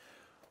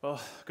Well,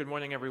 good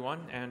morning, everyone,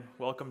 and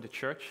welcome to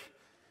church.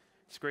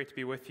 It's great to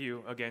be with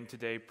you again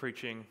today,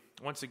 preaching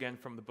once again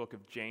from the book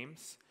of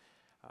James.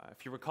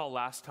 If you recall,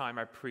 last time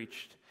I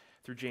preached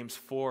through James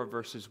 4,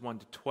 verses 1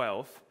 to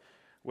 12,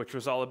 which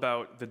was all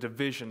about the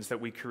divisions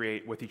that we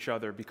create with each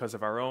other because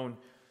of our own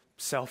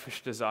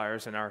selfish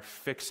desires and our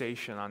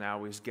fixation on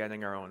always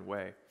getting our own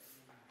way.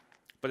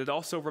 But it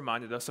also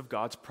reminded us of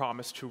God's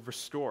promise to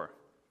restore,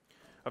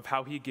 of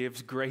how he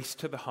gives grace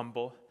to the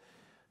humble,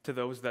 to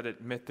those that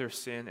admit their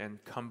sin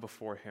and come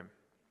before him.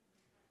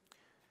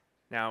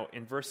 Now,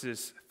 in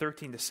verses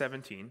 13 to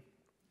 17,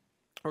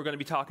 we're going to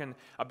be talking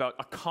about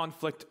a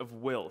conflict of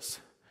wills,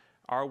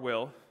 our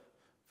will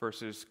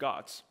versus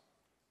God's.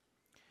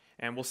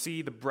 And we'll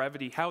see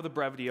how the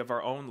brevity of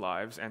our own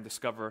lives and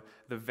discover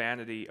the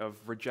vanity of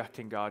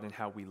rejecting God and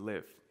how we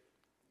live.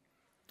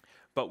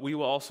 But we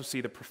will also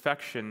see the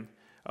perfection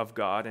of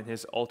God and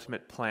his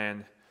ultimate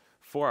plan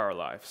for our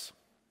lives.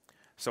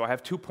 So I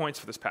have 2 points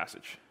for this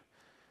passage.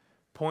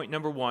 Point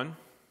number 1,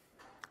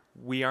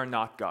 we are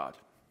not God.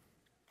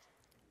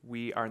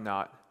 We are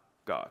not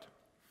God.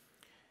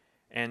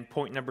 And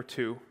point number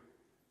 2,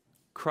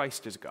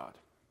 Christ is God.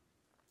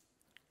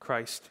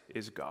 Christ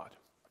is God.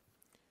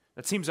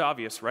 That seems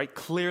obvious, right?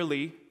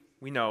 Clearly,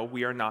 we know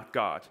we are not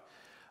God.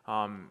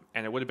 And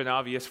it would have been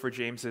obvious for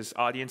James's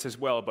audience as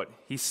well, but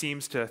he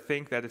seems to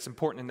think that it's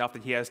important enough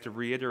that he has to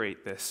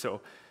reiterate this.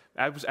 So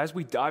as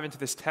we dive into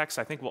this text,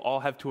 I think we'll all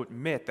have to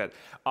admit that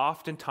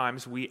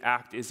oftentimes we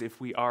act as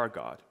if we are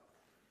God.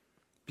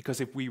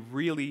 Because if we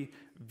really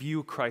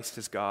view Christ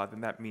as God,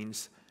 then that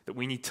means that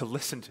we need to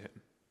listen to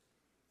him.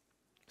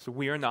 So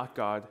we are not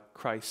God,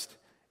 Christ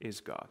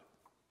is God.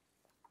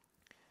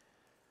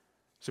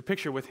 So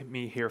picture with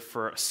me here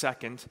for a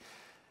second.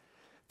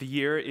 The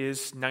year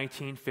is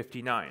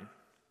 1959.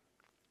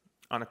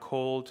 On a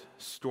cold,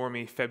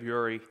 stormy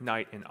February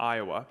night in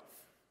Iowa,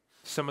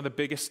 some of the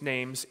biggest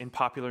names in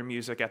popular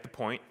music at that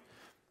point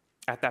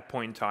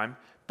in time,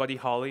 Buddy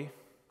Holly,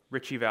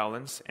 Ritchie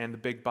Valens, and the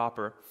Big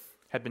Bopper,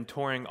 had been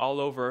touring all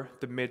over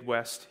the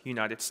Midwest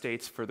United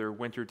States for their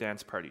Winter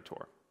Dance Party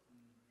tour.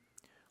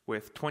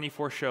 With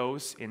 24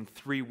 shows in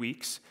 3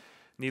 weeks,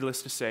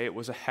 needless to say, it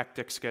was a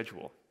hectic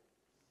schedule.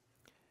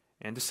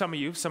 And to some of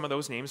you, some of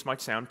those names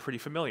might sound pretty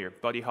familiar.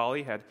 Buddy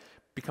Holly had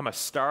become a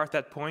star at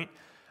that point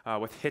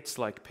with hits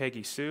like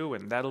Peggy Sue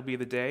and That'll Be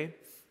the Day.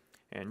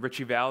 And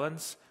Ritchie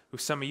Valens, who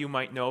some of you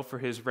might know for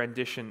his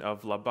rendition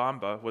of La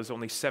Bamba, was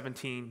only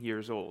 17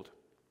 years old.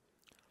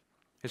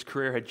 His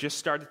career had just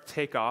started to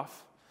take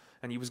off,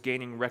 and he was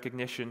gaining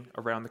recognition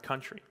around the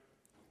country.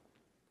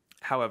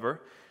 However,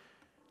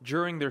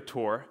 during their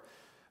tour,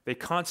 they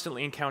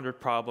constantly encountered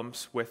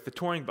problems with the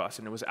touring bus,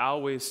 and it was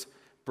always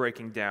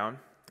breaking down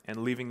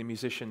and leaving the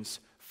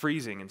musicians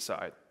freezing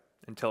inside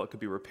until it could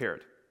be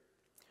repaired.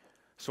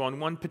 So on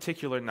one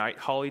particular night,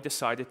 Holly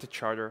decided to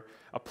charter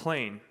a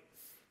plane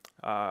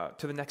to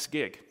the next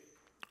gig.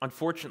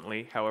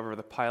 Unfortunately, however,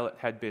 the pilot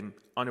had been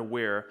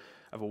unaware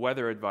of a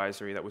weather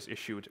advisory that was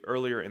issued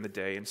earlier in the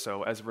day, and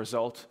so as a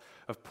result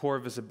of poor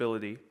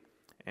visibility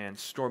and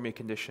stormy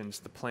conditions,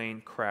 the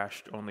plane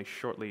crashed only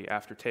shortly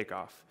after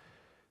takeoff,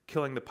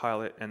 killing the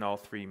pilot and all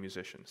 3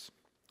 musicians.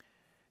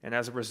 And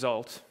as a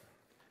result,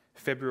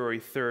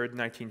 February 3rd,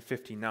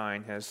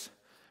 1959 has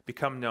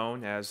become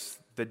known as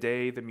the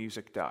day the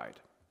music died.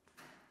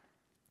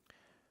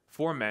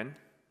 4 men,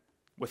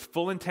 with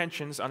full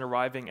intentions on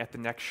arriving at the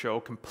next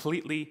show,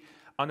 completely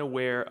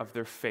unaware of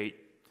their fate,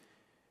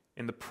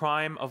 in the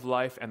prime of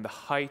life and the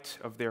height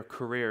of their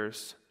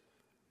careers,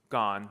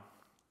 gone,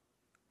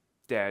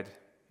 dead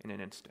in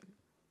an instant.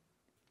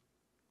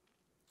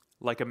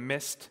 Like a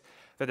mist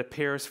that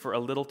appears for a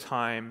little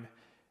time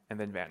and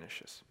then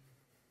vanishes.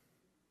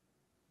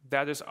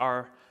 That is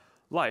our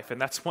life,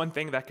 and that's one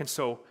thing that can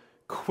so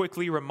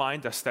quickly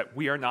remind us that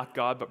we are not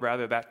God, but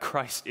rather that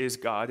Christ is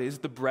God, is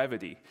the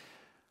brevity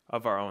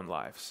of our own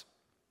lives.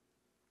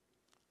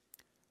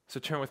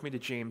 So turn with me to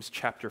James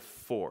chapter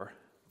 4,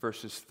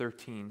 verses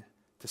 13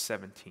 to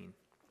 17.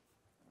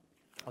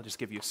 I'll just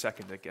give you a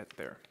second to get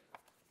there.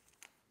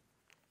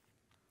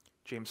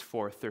 James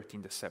 4,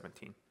 13 to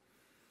 17.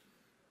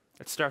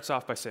 It starts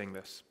off by saying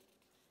this.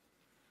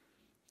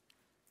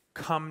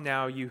 Come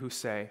now, you who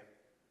say,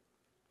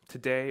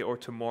 today or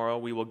tomorrow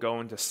we will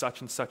go into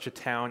such and such a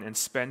town and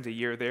spend a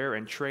year there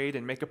and trade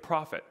and make a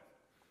profit.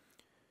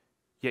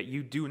 Yet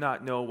you do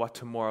not know what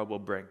tomorrow will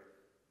bring.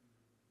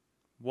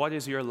 What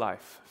is your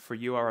life? For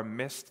you are a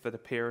mist that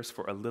appears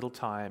for a little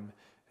time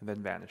and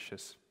then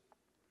vanishes.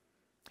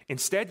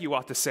 Instead, you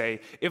ought to say,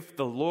 if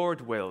the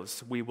Lord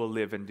wills, we will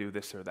live and do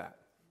this or that.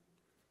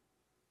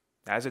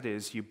 As it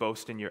is, you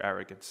boast in your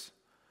arrogance.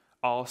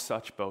 All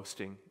such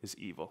boasting is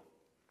evil.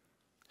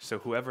 So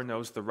whoever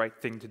knows the right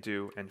thing to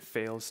do and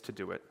fails to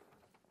do it,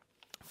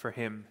 for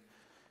him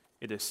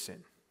it is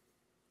sin.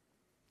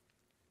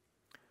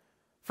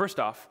 First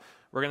off,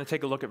 we're going to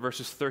take a look at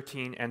verses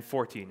 13 and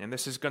 14, and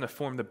this is going to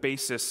form the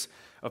basis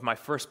of my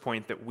first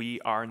point that we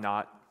are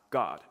not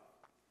God.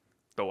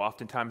 Though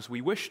oftentimes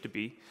we wish to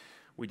be,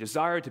 we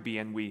desire to be,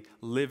 and we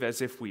live as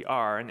if we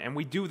are. And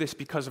we do this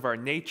because of our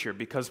nature,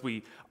 because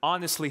we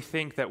honestly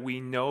think that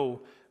we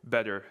know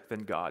better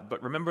than God.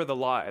 But remember the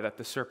lie that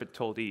the serpent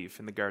told Eve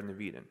in the Garden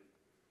of Eden.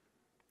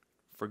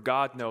 For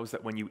God knows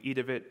that when you eat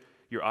of it,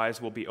 your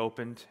eyes will be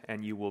opened,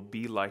 and you will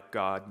be like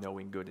God,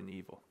 knowing good and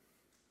evil.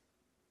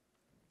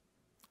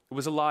 It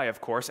was a lie,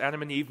 of course.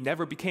 Adam and Eve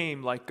never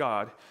became like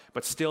God,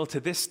 but still to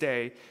this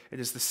day, it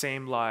is the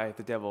same lie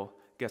the devil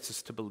gets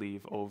us to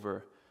believe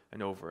over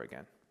and over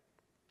again.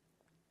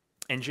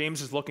 And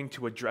James is looking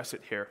to address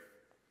it here.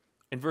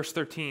 In verse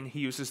 13, he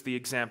uses the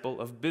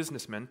example of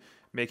businessmen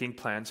making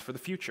plans for the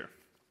future.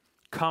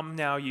 Come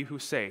now, you who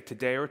say,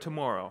 today or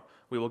tomorrow,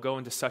 we will go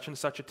into such and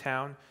such a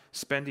town,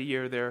 spend a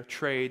year there,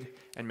 trade,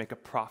 and make a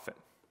profit.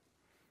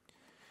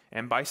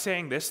 And by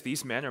saying this,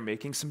 these men are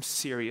making some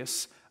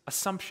serious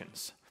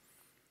assumptions.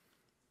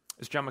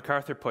 As John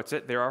MacArthur puts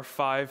it, there are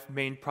 5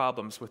 main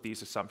problems with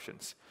these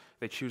assumptions.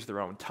 They choose their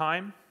own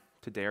time,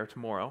 today or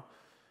tomorrow.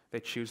 They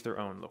choose their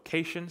own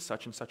location,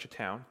 such and such a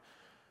town.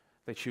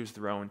 They choose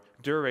their own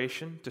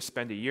duration, to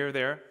spend a year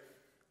there.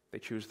 They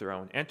choose their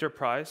own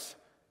enterprise,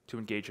 to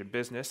engage in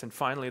business. And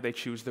finally, they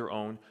choose their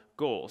own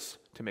goals,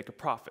 to make a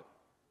profit.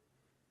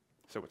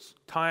 So it's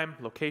time,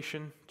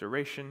 location,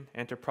 duration,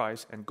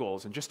 enterprise, and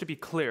goals. And just to be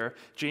clear,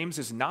 James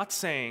is not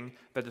saying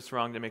that it's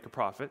wrong to make a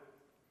profit.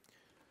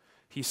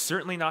 He's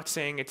certainly not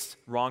saying it's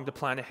wrong to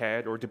plan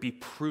ahead or to be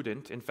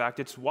prudent. In fact,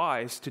 it's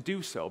wise to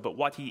do so. But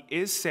what he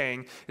is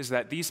saying is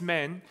that these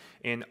men,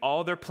 in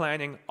all their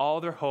planning, all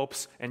their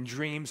hopes and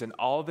dreams and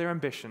all their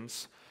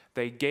ambitions,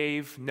 they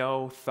gave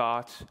no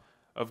thought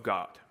of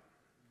God.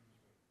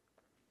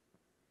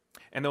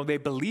 And though they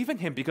believe in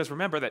him, because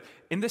remember that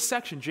in this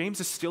section, James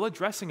is still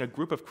addressing a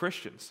group of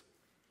Christians.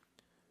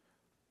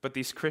 But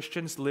these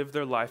Christians live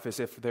their life as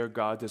if their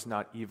God does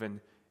not even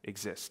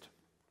exist,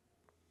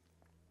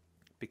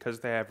 because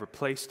they have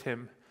replaced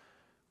him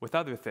with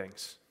other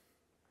things,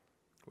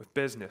 with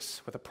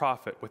business, with a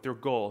profit, with their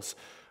goals,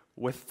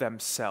 with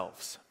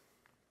themselves.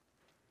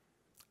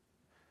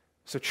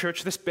 So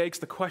church, this begs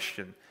the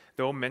question,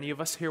 though many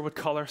of us here would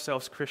call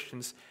ourselves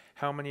Christians,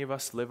 how many of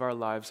us live our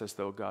lives as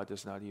though God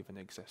does not even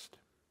exist?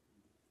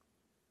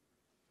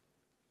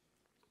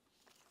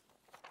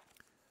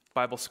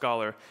 Bible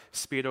scholar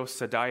Spiros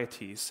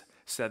Sadaites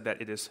said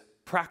that it is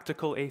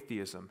practical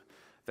atheism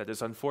that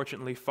is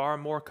unfortunately far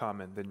more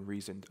common than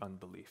reasoned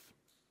unbelief.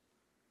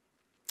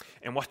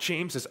 And what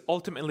James is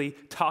ultimately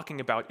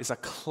talking about is a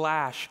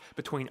clash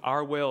between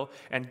our will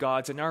and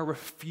God's and our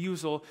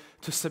refusal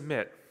to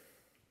submit.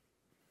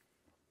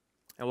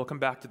 And we'll come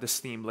back to this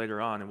theme later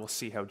on, and we'll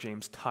see how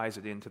James ties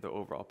it into the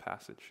overall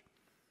passage.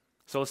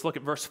 So let's look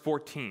at verse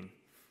 14.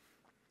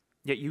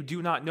 Yet you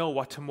do not know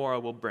what tomorrow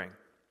will bring.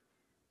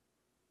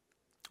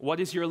 What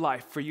is your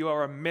life? For you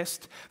are a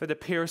mist that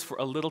appears for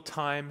a little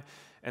time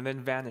and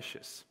then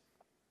vanishes.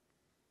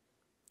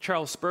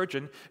 Charles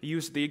Spurgeon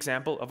used the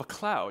example of a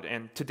cloud,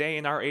 and today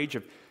in our age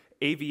of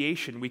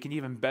aviation, we can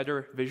even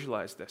better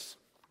visualize this.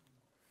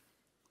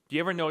 Do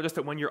you ever notice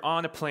that when you're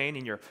on a plane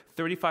and you're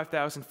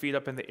 35,000 feet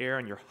up in the air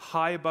and you're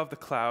high above the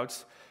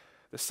clouds,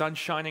 the sun's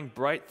shining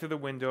bright through the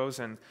windows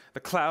and the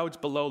clouds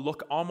below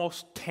look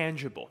almost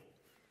tangible?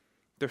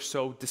 They're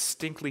so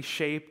distinctly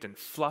shaped and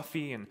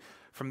fluffy, and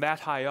from that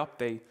high up,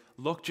 they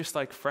look just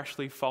like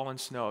freshly fallen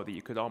snow that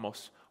you could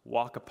almost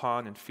walk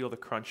upon and feel the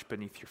crunch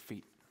beneath your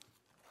feet.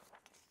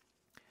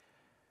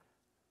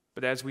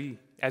 But as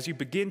you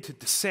begin to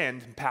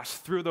descend and pass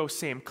through those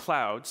same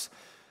clouds,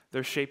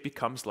 their shape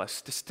becomes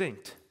less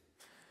distinct,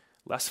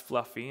 less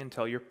fluffy,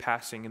 until you're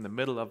passing in the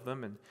middle of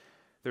them and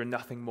they're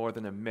nothing more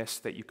than a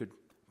mist that you could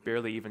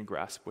barely even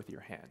grasp with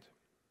your hand,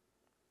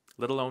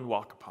 let alone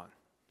walk upon.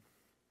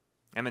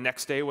 And the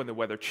next day when the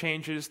weather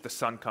changes, the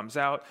sun comes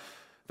out,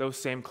 those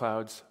same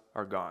clouds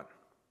are gone.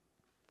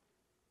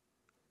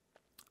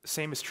 The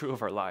same is true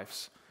of our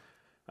lives,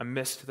 a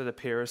mist that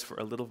appears for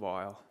a little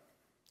while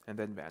and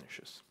then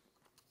vanishes.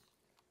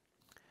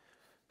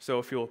 So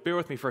if you'll bear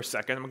with me for a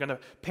second, I'm going to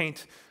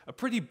paint a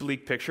pretty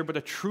bleak picture, but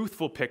a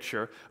truthful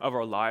picture of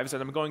our lives,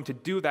 and I'm going to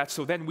do that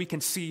so then we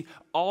can see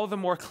all the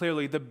more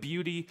clearly the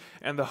beauty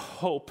and the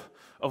hope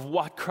of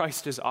what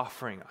Christ is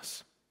offering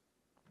us.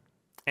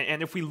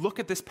 And if we look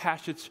at this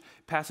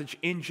passage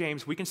in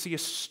James, we can see a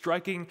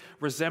striking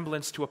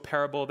resemblance to a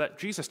parable that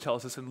Jesus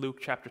tells us in Luke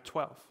chapter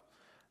 12,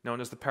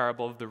 known as the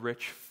parable of the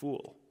rich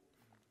fool.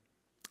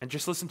 And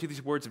just listen to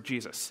these words of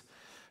Jesus.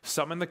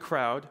 Some in the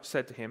crowd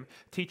said to him,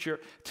 "Teacher,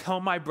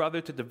 tell my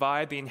brother to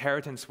divide the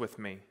inheritance with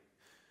me."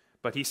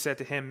 But he said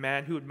to him,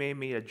 "Man, who made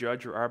me a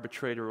judge or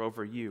arbitrator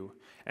over you?"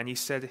 And he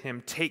said to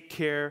him, "Take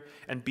care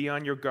and be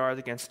on your guard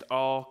against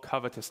all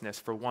covetousness,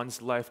 for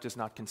one's life does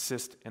not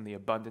consist in the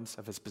abundance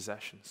of his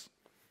possessions."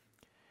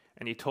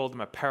 And he told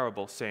him a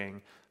parable,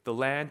 saying, "The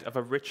land of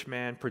a rich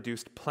man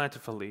produced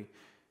plentifully,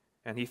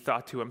 and he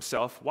thought to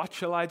himself, 'What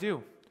shall I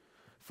do?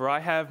 For I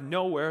have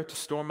nowhere to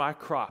store my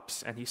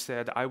crops.' And he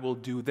said, 'I will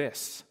do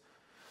this.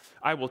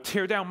 I will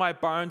tear down my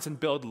barns and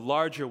build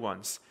larger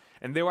ones,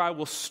 and there I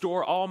will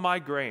store all my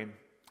grain.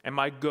 and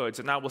my goods,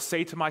 and I will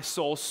say to my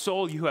soul,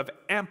 soul, you have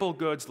ample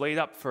goods laid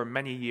up for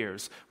many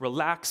years.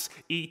 Relax,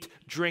 eat,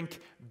 drink,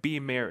 be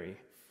merry.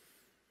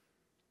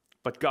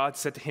 But God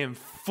said to him,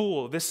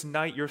 fool, this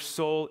night your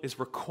soul is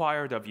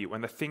required of you,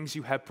 and the things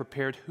you have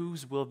prepared,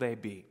 whose will they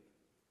be?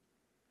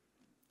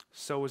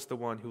 So is the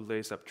one who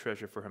lays up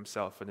treasure for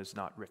himself and is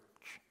not rich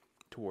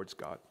towards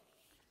God.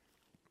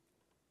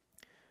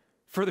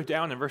 Further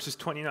down in verses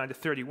 29 to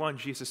 31,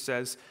 Jesus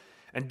says,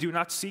 and do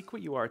not seek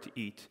what you are to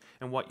eat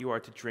and what you are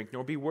to drink,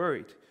 nor be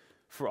worried,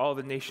 for all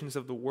the nations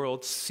of the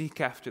world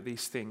seek after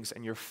these things,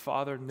 and your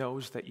Father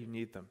knows that you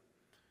need them.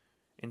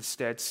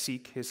 Instead,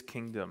 seek his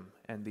kingdom,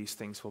 and these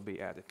things will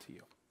be added to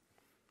you.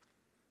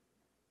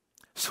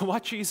 So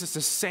what Jesus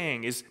is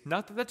saying is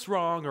not that it's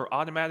wrong or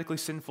automatically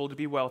sinful to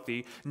be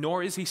wealthy,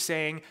 nor is he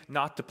saying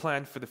not to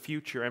plan for the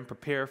future and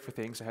prepare for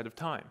things ahead of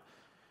time.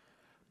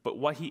 But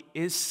what he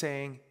is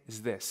saying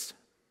is this: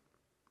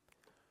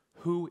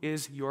 who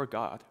is your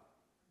God?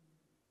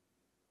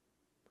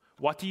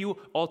 What do you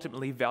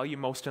ultimately value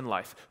most in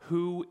life?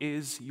 Who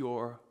is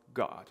your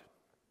God?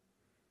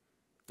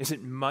 Is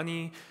it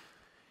money?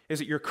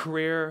 Is it your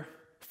career,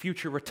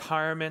 future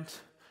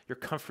retirement, your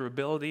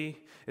comfortability?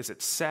 Is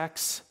it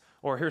sex?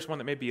 Or here's one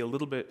that may be a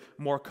little bit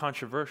more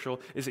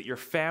controversial. Is it your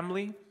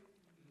family,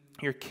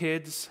 your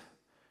kids,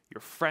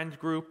 your friend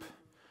group,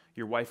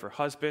 your wife or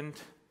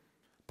husband,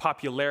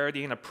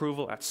 popularity and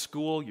approval at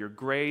school, your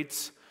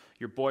grades,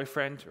 your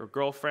boyfriend or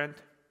girlfriend?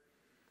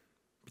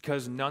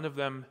 Because none of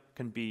them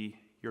can be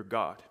your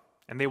God,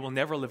 and they will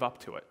never live up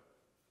to it.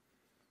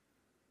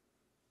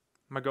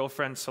 My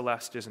girlfriend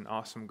Celeste is an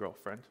awesome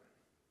girlfriend,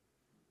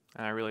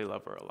 and I really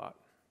love her a lot.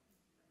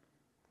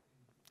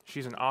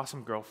 She's an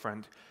awesome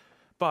girlfriend,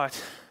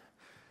 but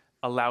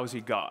a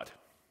lousy God,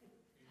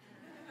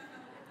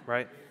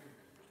 right?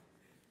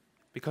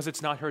 Because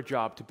it's not her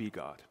job to be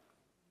God.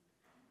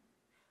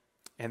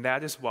 And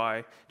that is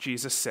why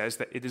Jesus says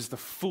that it is the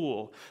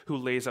fool who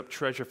lays up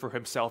treasure for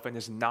himself and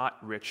is not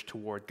rich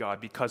toward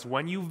God. Because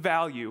when you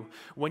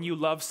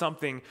love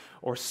something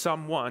or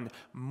someone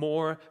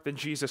more than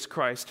Jesus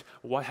Christ,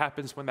 what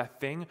happens when that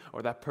thing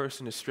or that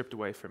person is stripped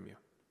away from you?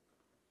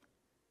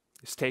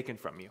 Is taken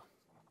from you?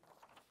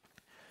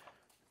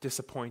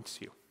 Disappoints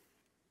you?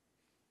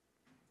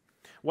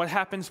 What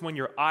happens when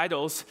your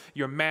idols,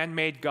 your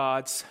man-made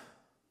gods,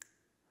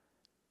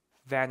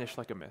 vanish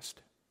like a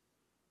mist?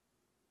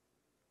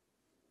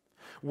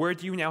 Where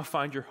do you now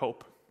find your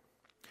hope,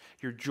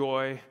 your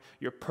joy,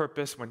 your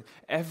purpose when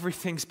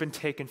everything's been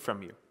taken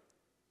from you?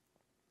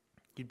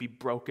 You'd be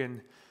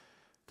broken,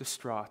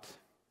 distraught,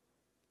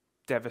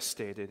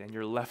 devastated, and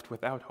you're left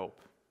without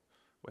hope,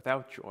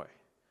 without joy,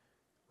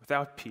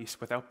 without peace,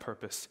 without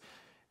purpose,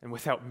 and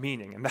without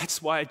meaning. And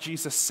that's why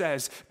Jesus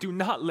says, do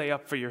not lay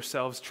up for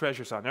yourselves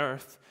treasures on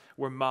earth,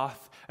 where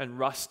moth and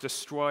rust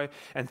destroy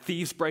and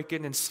thieves break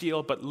in and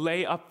steal, but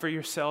lay up for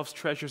yourselves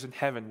treasures in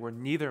heaven, where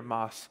neither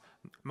moth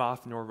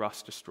nor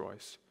rust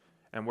destroys,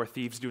 and where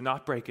thieves do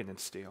not break in and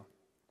steal.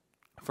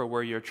 For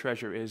where your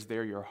treasure is,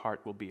 there your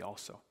heart will be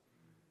also.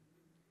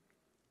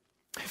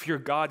 If your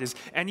God is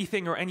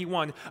anything or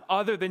anyone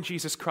other than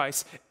Jesus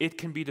Christ, it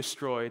can be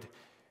destroyed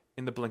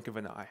in the blink of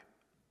an eye.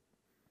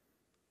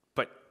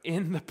 But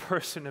in the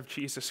person of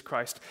Jesus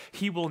Christ,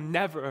 he will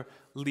never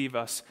leave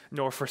us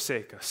nor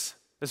forsake us.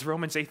 As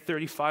Romans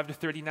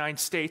 8:35-39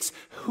 states,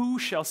 who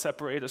shall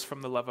separate us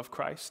from the love of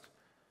Christ?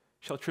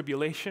 Shall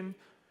tribulation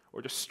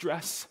or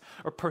distress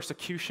or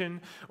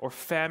persecution or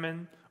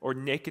famine or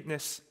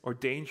nakedness or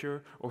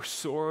danger or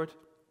sword?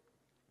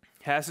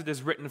 As it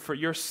is written, for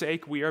your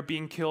sake we are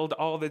being killed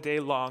all the day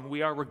long.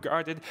 We are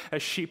regarded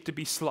as sheep to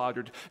be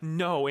slaughtered.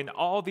 No, in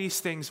all these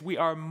things we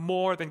are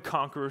more than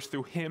conquerors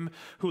through him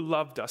who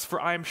loved us. For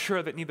I am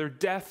sure that neither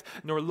death,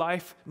 nor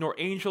life, nor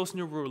angels,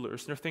 nor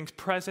rulers, nor things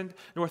present,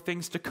 nor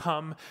things to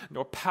come,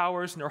 nor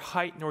powers, nor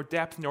height, nor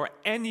depth, nor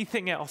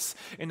anything else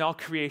in all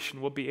creation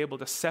will be able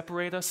to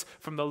separate us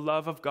from the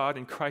love of God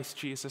in Christ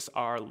Jesus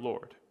our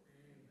Lord.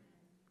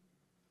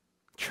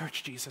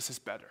 Church, Jesus is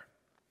better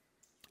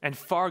and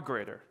far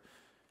greater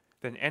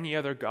than any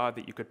other God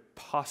that you could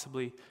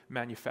possibly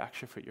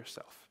manufacture for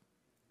yourself.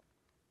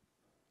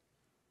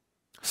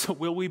 So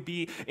will we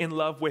be in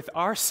love with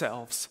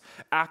ourselves,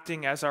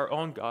 acting as our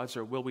own gods,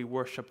 or will we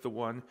worship the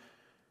one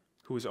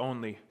who is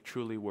only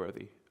truly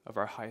worthy of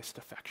our highest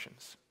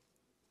affections?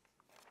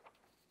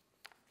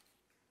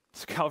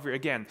 So Calvary,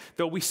 again,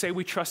 though we say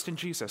we trust in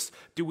Jesus,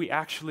 do we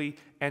actually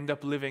end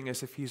up living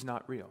as if he's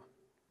not real?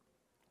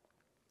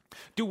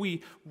 Do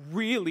we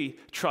really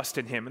trust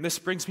in him? And this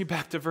brings me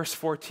back to verse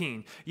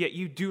 14. Yet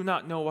you do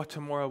not know what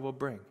tomorrow will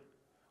bring.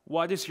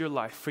 What is your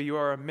life? For you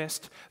are a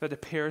mist that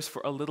appears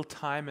for a little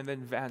time and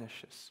then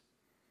vanishes.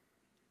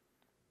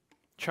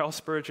 Charles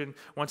Spurgeon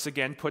once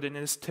again put it in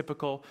his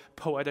typical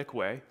poetic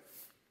way.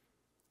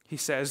 He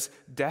says,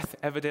 death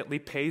evidently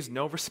pays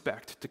no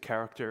respect to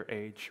character,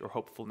 age, or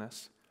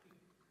hopefulness.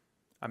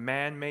 A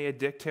man may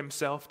addict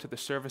himself to the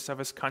service of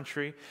his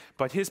country,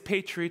 but his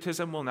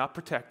patriotism will not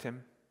protect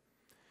him.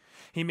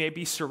 He may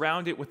be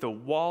surrounded with a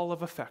wall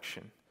of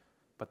affection,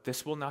 but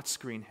this will not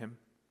screen him.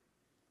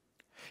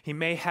 He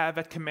may have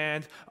at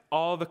command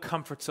all the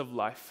comforts of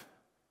life,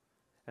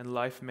 and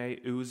life may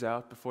ooze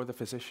out before the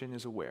physician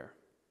is aware.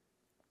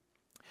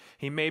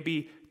 He may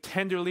be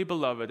tenderly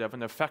beloved of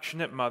an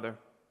affectionate mother,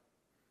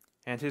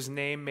 and his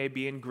name may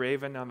be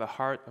engraven on the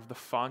heart of the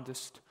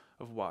fondest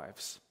of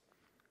wives.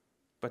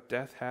 But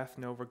death hath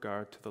no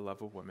regard to the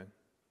love of women.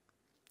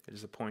 It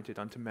is appointed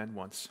unto men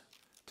once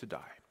to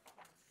die.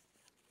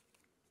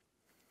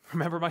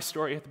 Remember my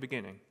story at the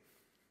beginning.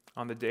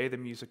 On the day the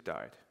music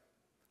died,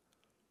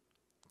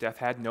 death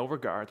had no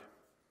regard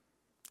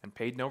and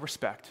paid no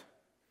respect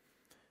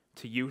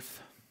to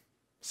youth,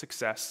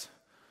 success,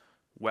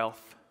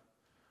 wealth,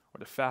 or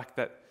the fact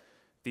that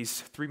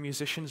these three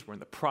musicians were in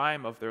the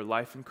prime of their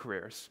life and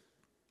careers.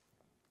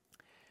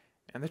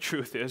 And the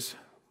truth is,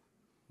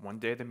 one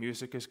day the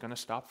music is going to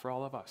stop for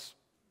all of us.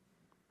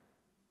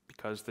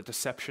 Because the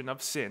deception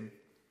of sin,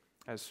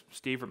 as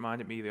Steve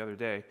reminded me the other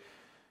day,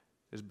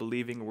 is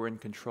believing we're in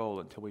control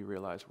until we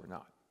realize we're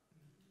not.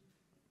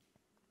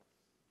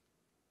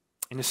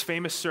 In his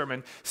famous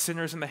sermon,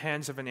 Sinners in the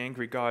Hands of an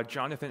Angry God,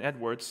 Jonathan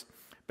Edwards,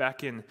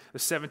 back in the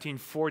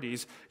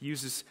 1740s,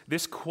 uses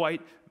this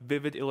quite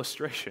vivid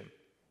illustration.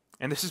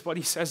 And this is what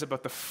he says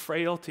about the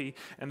frailty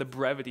and the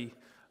brevity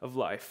of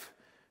life.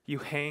 You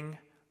hang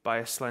by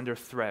a slender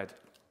thread,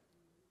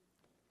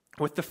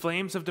 with the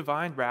flames of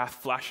divine wrath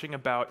flashing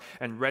about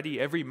and ready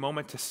every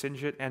moment to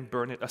singe it and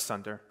burn it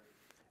asunder.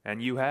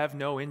 And you have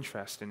no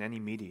interest in any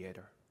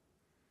mediator,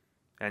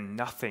 and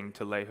nothing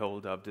to lay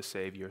hold of to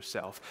save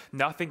yourself,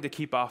 nothing to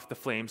keep off the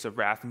flames of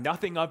wrath,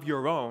 nothing of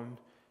your own,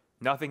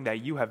 nothing that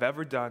you have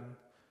ever done,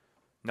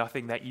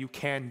 nothing that you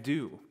can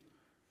do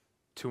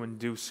to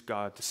induce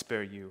God to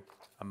spare you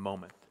a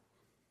moment.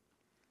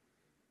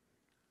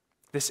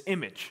 This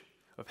image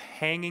of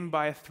hanging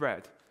by a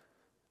thread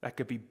that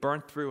could be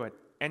burnt through at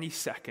any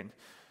second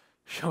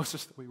shows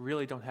us that we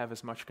really don't have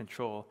as much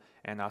control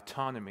and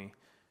autonomy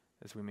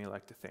as we may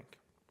like to think.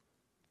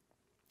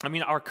 I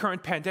mean, our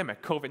current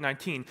pandemic,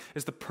 COVID-19,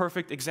 is the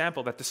perfect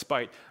example that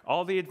despite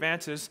all the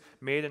advances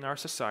made in our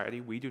society,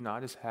 we do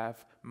not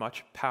have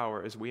much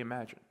power as we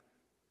imagine.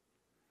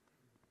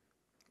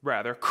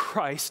 Rather,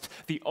 Christ,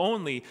 the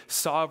only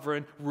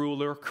sovereign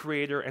ruler,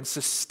 creator, and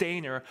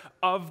sustainer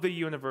of the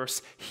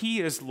universe,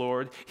 he is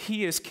Lord,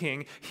 he is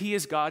King, he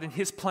is God, and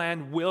his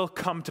plan will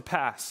come to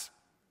pass.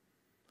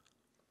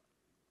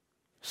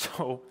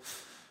 So,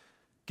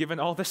 given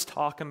all this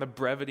talk on the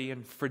brevity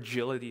and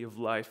fragility of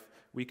life,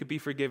 we could be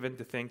forgiven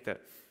to think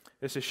that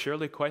this is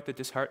surely quite the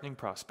disheartening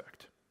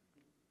prospect.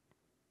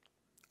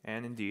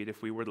 And indeed,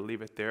 if we were to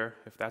leave it there,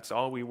 if that's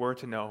all we were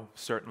to know,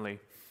 certainly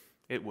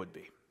it would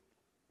be.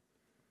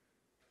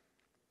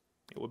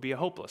 It would be a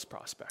hopeless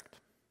prospect.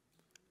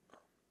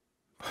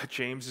 But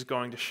James is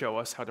going to show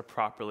us how to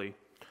properly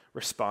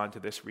respond to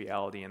this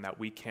reality and that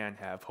we can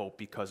have hope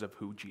because of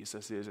who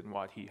Jesus is and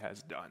what he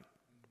has done.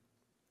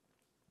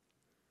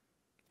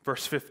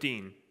 Verse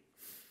 15,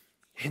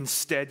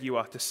 instead you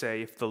ought to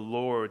say, if the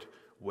Lord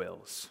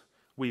wills,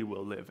 we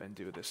will live and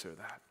do this or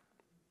that.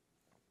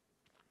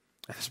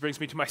 And this brings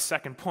me to my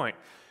second point.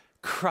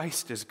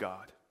 Christ is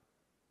God.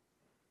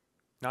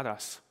 Not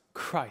us.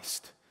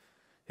 Christ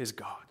is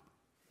God.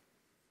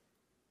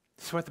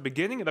 So at the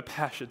beginning of the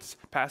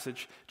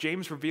passage,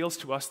 James reveals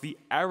to us the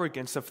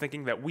arrogance of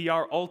thinking that we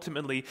are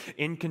ultimately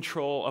in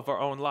control of our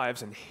own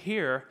lives. And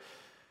here,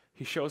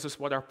 he shows us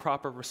what our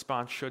proper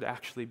response should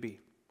actually be.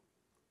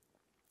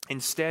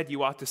 Instead,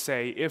 you ought to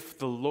say, if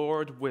the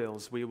Lord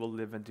wills, we will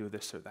live and do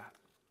this or that.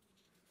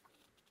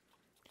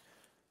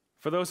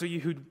 For those of you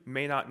who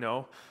may not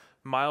know,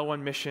 Mile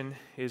One Mission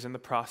is in the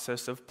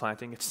process of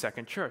planting its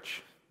second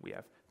church. We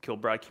have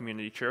Kilbride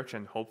Community Church,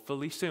 and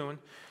hopefully soon,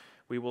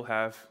 we will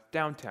have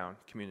Downtown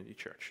Community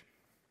Church.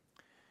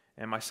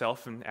 And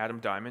myself and Adam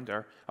Diamond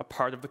are a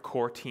part of the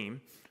core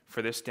team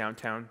for this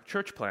downtown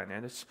church plan.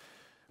 And it's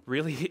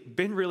really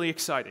been really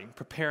exciting,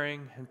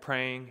 preparing and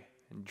praying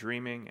and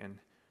dreaming and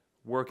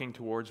working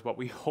towards what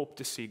we hope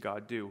to see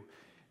God do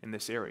in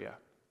this area.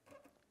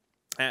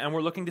 And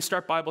we're looking to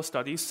start Bible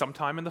studies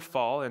sometime in the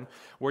fall, and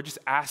we're just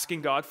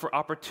asking God for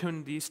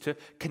opportunities to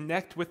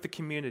connect with the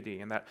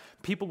community and that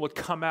people would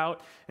come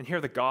out and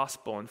hear the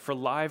gospel and for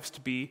lives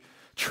to be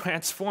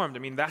transformed. I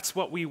mean, that's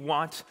what we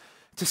want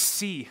to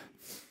see.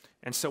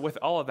 And so with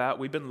all of that,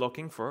 we've been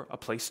looking for a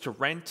place to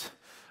rent,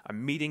 a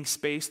meeting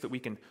space that we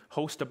can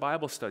host a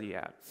Bible study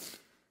at.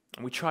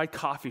 And we tried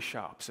coffee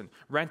shops and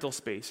rental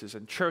spaces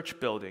and church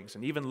buildings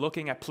and even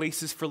looking at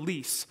places for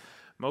lease,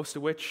 most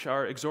of which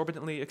are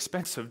exorbitantly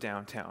expensive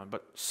downtown.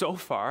 But so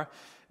far,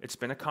 it's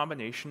been a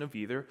combination of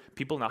either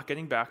people not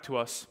getting back to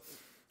us,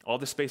 all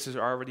the spaces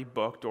are already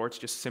booked, or it's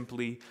just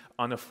simply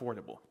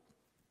unaffordable.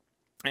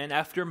 And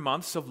after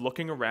months of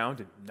looking around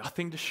and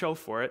nothing to show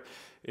for it,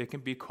 it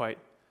can be quite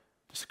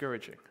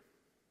discouraging.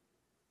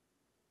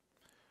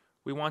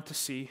 We want to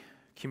see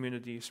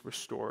communities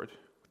restored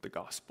with the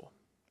gospel.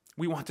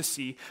 We want to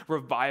see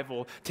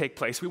revival take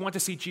place. We want to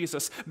see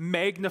Jesus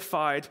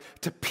magnified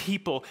to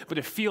people, but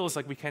it feels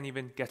like we can't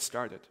even get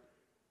started.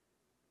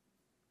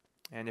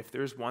 And if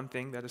there's one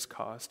thing that has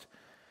caused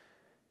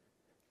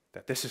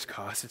that this has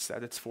caused, it's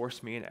that it's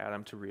forced me and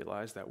Adam to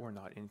realize that we're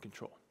not in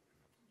control.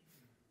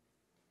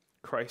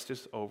 Christ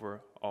is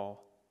over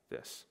all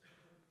this.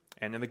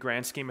 And in the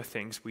grand scheme of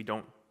things, we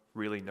don't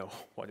really know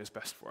what is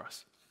best for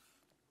us.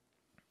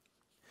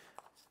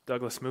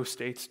 Douglas Moo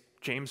states,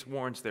 James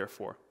warns,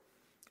 therefore,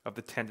 of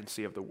the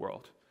tendency of the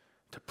world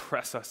to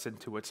press us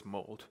into its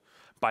mold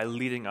by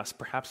leading us,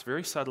 perhaps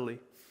very subtly,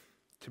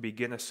 to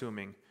begin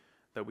assuming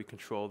that we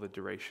control the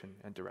duration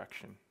and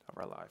direction of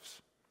our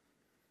lives.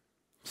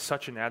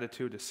 Such an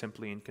attitude is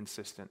simply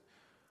inconsistent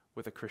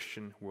with a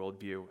Christian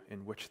worldview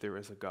in which there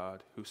is a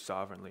God who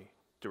sovereignly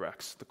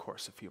directs the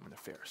course of human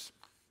affairs.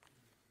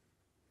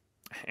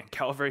 And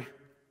Calvary,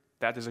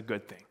 that is a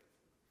good thing.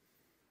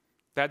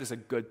 That is a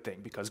good thing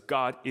because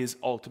God is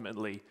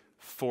ultimately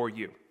for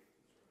you.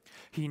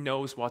 He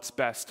knows what's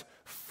best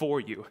for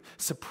you.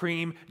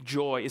 Supreme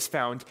joy is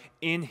found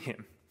in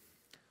him.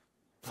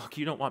 Look,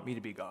 you don't want me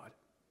to be God.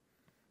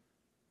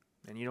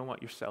 And you don't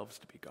want yourselves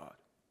to be God.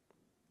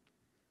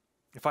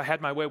 If I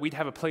had my way, we'd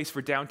have a place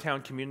for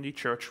Downtown Community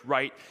Church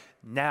right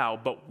now,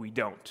 but we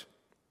don't.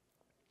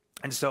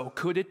 And so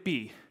could it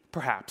be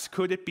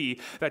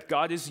that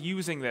God is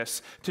using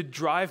this to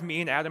drive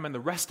me and Adam and the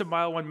rest of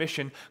Mile One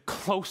Mission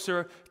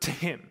closer to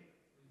him?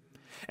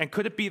 And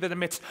could it be that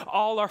amidst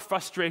all our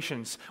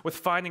frustrations with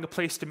finding a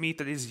place to meet,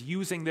 that is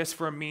using this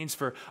for a means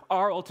for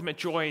our ultimate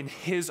joy and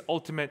his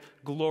ultimate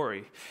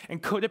glory?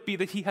 And could it be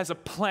that he has a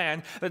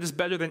plan that is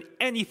better than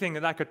anything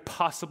that I could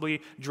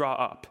possibly draw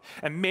up?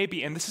 And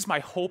maybe, and this is my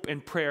hope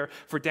and prayer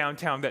for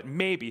downtown, that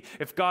maybe,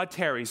 if God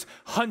tarries,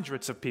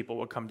 hundreds of people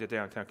will come to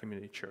Downtown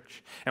Community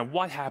Church. And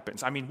what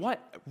happens? I mean,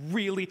 what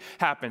really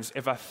happens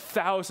if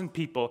 1,000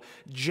 people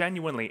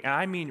genuinely, and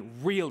I mean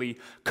really,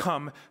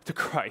 come to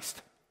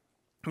Christ?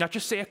 Not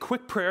just say a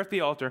quick prayer at the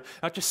altar,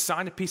 not just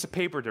sign a piece of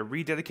paper to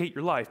rededicate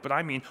your life, but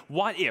I mean,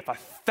 what if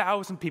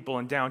 1,000 people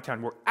in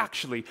downtown were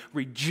actually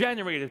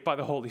regenerated by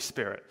the Holy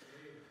Spirit?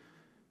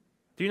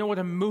 Do you know what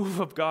a move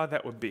of God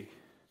that would be?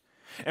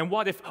 And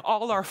what if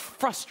all our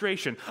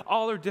frustration,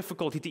 all our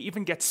difficulty to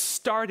even get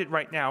started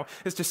right now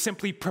is to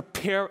simply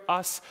prepare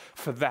us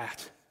for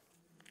that?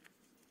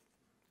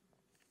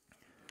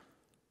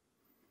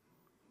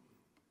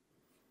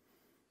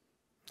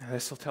 Now,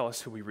 this will tell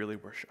us who we really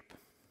worship.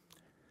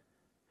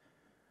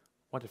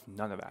 What if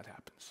none of that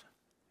happens?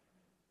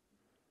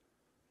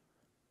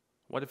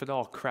 What if it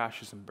all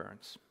crashes and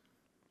burns?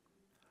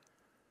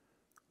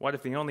 What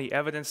if the only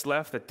evidence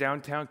left that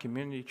Downtown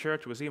Community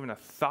Church was even a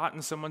thought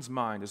in someone's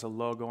mind is a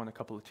logo and a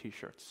couple of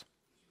t-shirts?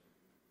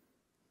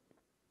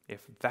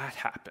 If that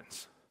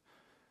happens,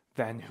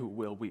 then who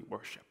will we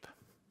worship?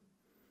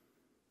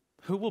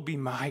 Who will be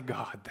my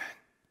God then?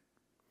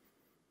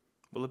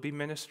 Will it be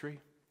ministry?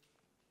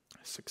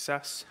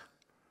 Success?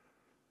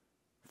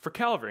 For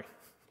Calvary,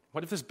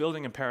 what if this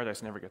building in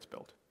paradise never gets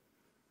built?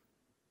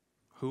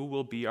 Who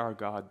will be our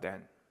God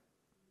then?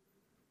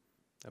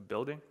 A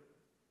building?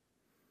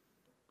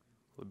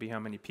 Will it be how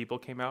many people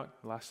came out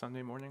last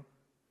Sunday morning?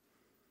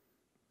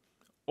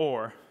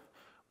 Or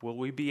will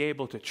we be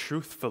able to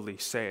truthfully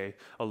say,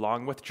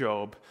 along with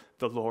Job,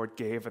 the Lord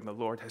gave and the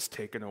Lord has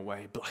taken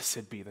away.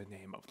 Blessed be the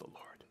name of the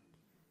Lord.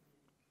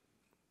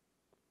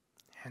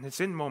 And it's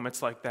in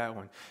moments like that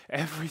when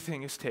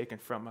everything is taken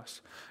from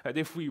us, that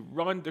if we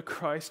run to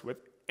Christ with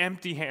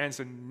empty hands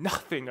and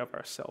nothing of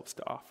ourselves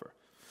to offer,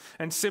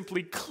 and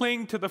simply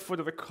cling to the foot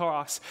of the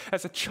cross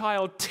as a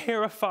child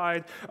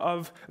terrified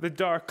of the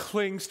dark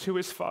clings to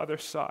his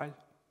father's side,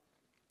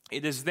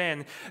 it is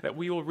then that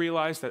we will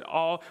realize that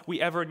all we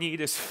ever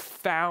need is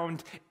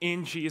found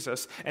in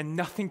Jesus, and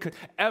nothing could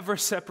ever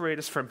separate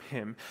us from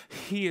him.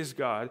 He is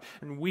God,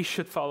 and we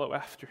should follow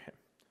after him.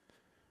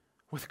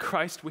 With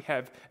Christ, we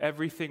have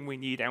everything we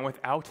need, and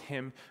without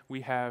him,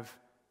 we have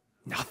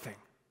nothing.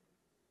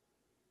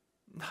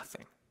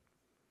 Nothing.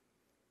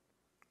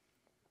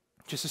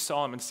 Just as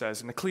Solomon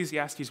says in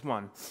Ecclesiastes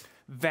 1,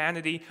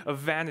 vanity of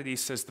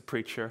vanities, says the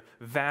preacher,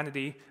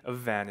 vanity of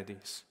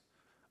vanities.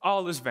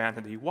 All is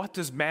vanity. What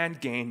does man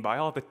gain by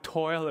all the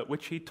toil at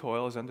which he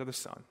toils under the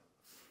sun?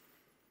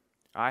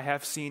 I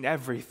have seen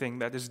everything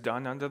that is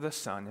done under the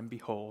sun, and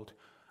behold,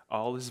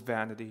 all is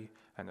vanity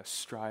and a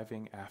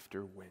striving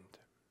after wind.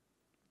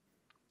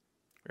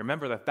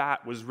 Remember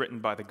that was written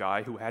by the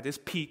guy who at his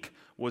peak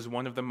was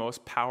one of the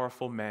most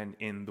powerful men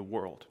in the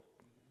world.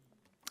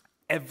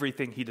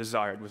 Everything he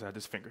desired was at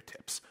his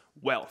fingertips.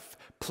 Wealth,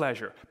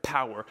 pleasure,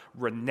 power,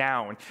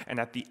 renown. And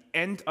at the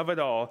end of it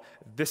all,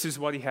 this is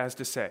what he has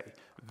to say.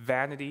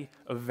 Vanity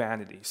of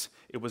vanities.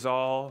 It was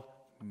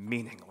all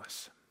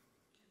meaningless.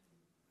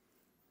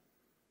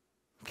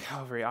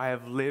 Calvary, I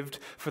have lived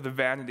for the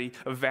vanity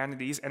of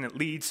vanities, and it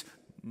leads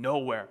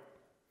nowhere.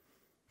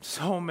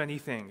 So many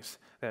things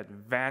that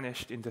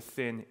vanished into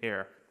thin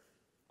air.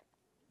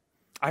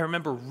 I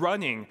remember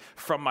running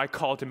from my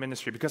call to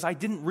ministry because I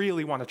didn't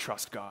really want to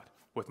trust God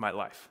with my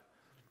life.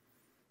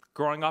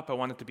 Growing up, I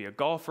wanted to be a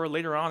golfer.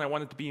 Later on, I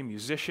wanted to be a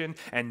musician.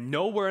 And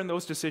nowhere in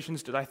those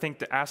decisions did I think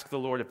to ask the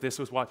Lord if this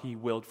was what he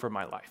willed for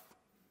my life.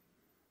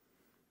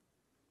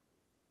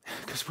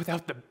 because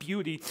without the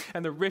beauty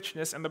and the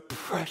richness and the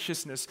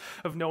preciousness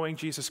of knowing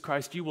Jesus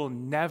Christ, you will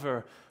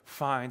never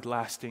find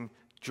lasting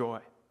joy.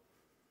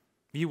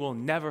 You will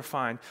never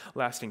find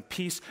lasting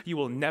peace. You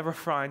will never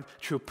find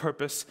true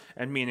purpose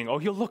and meaning. Oh,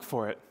 you'll look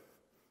for it.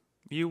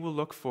 You will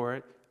look for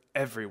it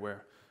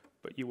everywhere,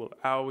 but you will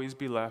always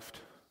be left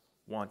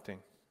wanting.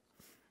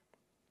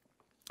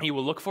 You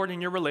will look for it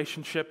in your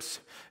relationships,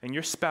 in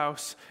your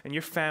spouse, in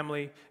your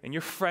family, in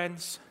your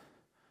friends,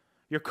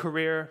 your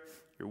career,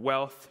 your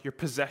wealth, your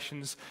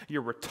possessions,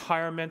 your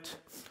retirement,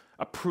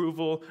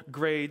 approval,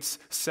 grades,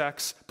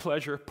 sex,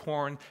 pleasure,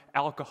 porn,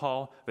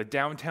 alcohol, the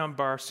downtown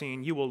bar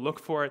scene. You will look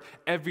for it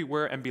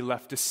everywhere and be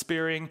left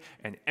despairing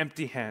and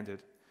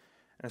empty-handed.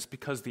 And it's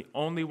because the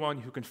only one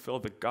who can fill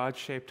the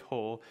God-shaped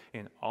hole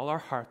in all our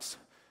hearts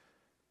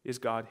is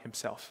God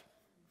himself.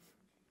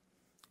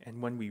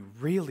 And when we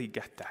really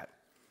get that,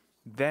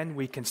 then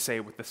we can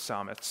say with the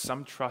psalmist,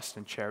 some trust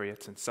in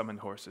chariots and some in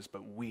horses,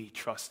 but we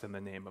trust in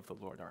the name of the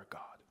Lord our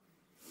God.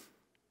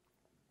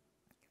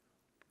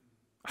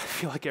 I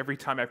feel like every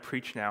time I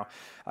preach now,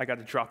 I got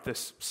to drop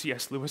this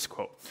C.S. Lewis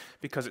quote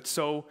because it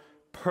so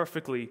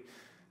perfectly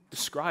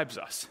describes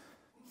us.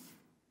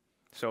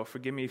 So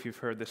forgive me if you've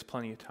heard this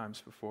plenty of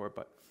times before,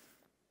 but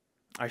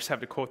I just have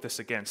to quote this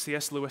again.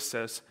 C.S. Lewis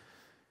says,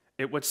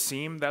 "It would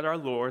seem that our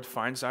Lord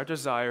finds our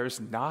desires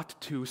not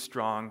too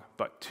strong,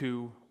 but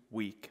too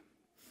weak.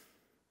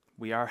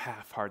 We are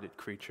half-hearted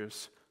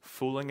creatures,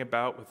 fooling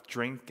about with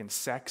drink and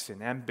sex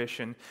and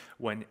ambition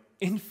when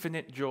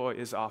infinite joy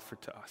is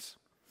offered to us.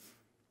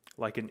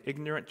 Like an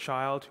ignorant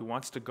child who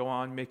wants to go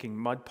on making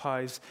mud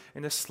pies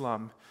in a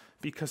slum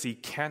because he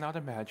cannot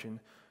imagine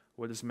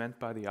what is meant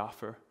by the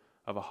offer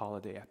of a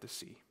holiday at the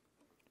sea.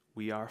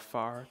 We are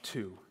far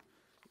too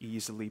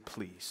easily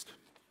pleased."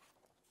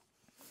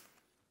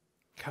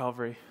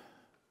 Calvary,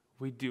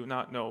 we do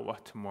not know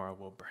what tomorrow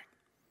will bring.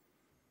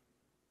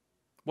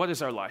 What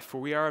is our life?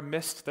 For we are a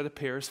mist that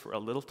appears for a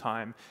little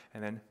time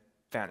and then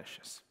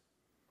vanishes.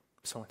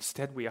 So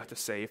instead we ought to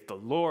say, if the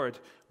Lord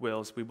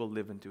wills, we will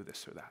live and do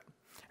this or that.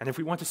 And if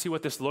we want to see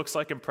what this looks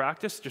like in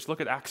practice, just look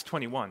at Acts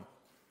 21.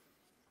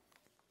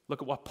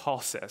 Look at what Paul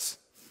says.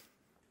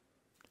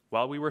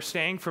 "While we were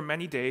staying for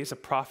many days, a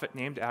prophet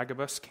named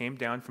Agabus came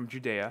down from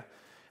Judea,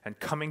 and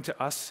coming to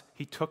us,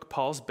 he took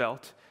Paul's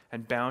belt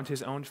and bound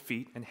his own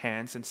feet and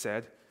hands and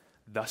said,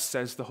 'Thus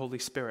says the Holy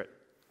Spirit,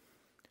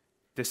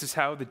 this is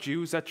how the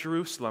Jews at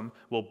Jerusalem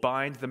will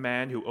bind the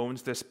man who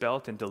owns this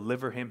belt and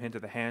deliver him into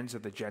the hands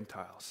of the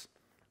Gentiles.'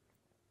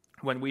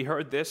 When we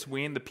heard this,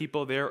 we and the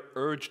people there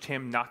urged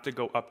him not to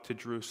go up to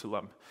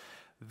Jerusalem.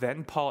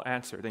 Then Paul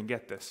answered," and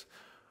get this,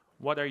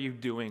 "What are you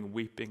doing,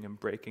 weeping and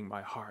breaking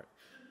my heart?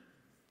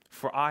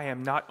 For I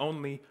am not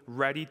only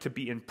ready to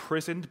be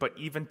imprisoned, but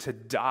even to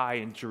die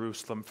in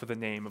Jerusalem for the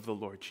name of the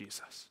Lord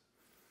Jesus."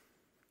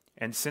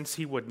 And since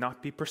he would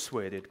not be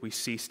persuaded, we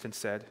ceased and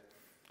said,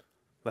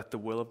 "Let the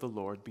will of the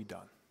Lord be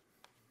done."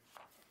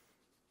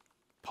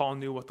 Paul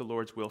knew what the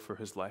Lord's will for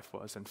his life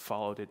was and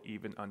followed it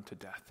even unto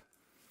death.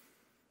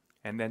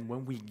 And then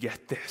when we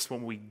get this,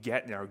 when we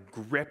get and are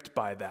gripped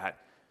by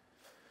that,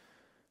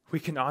 we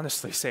can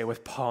honestly say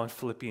with Paul in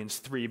Philippians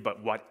 3,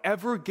 "But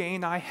whatever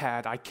gain I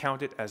had, I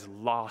count it as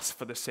loss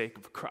for the sake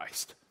of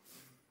Christ."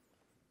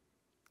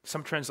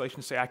 Some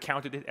translations say, "I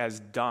counted it as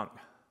dung."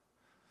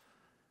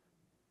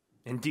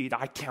 Indeed,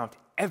 I count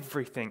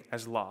everything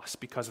as loss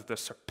because of the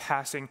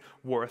surpassing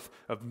worth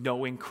of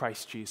knowing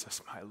Christ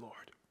Jesus, my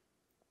Lord.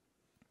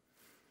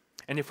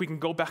 And if we can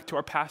go back to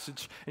our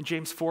passage in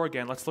James 4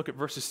 again, let's look at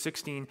verses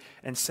 16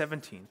 and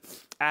 17.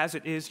 "As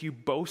it is, you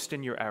boast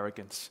in your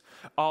arrogance.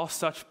 All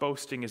such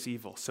boasting is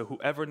evil. So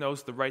whoever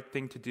knows the right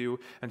thing to do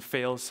and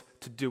fails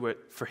to do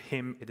it, for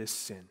him it is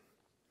sin."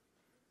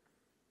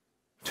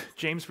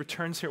 James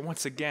returns here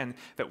once again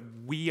that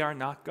we are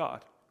not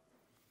God.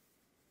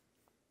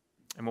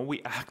 And when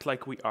we act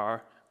like we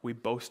are, we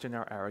boast in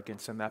our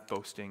arrogance, and that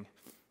boasting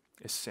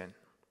is sin.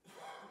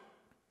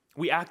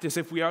 We act as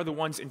if we are the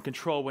ones in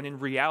control, when in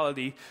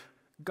reality,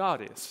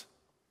 God is.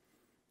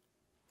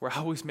 We're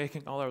always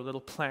making all our little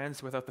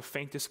plans without the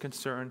faintest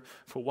concern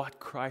for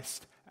what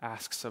Christ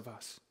asks of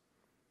us.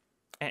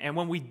 And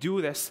when we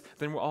do this,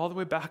 then we're all the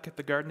way back at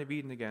the Garden of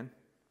Eden again,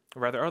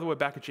 or rather, all the way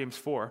back at James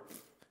 4.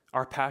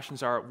 Our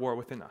passions are at war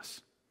within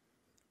us.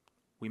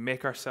 We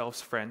make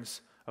ourselves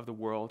friends of the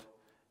world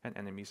and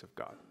enemies of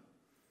God.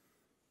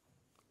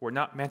 We're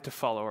not meant to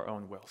follow our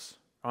own wills,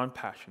 our own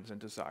passions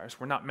and desires.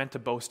 We're not meant to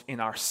boast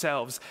in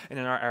ourselves and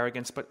in our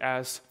arrogance, but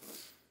as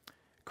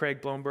Craig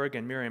Blomberg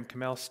and Miriam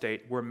Kamel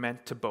state, we're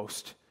meant to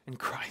boast in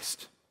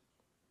Christ.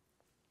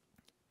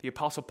 The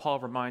Apostle Paul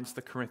reminds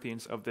the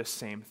Corinthians of this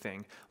same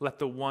thing. Let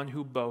the one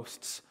who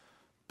boasts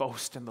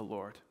boast in the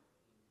Lord.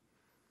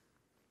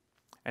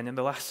 And in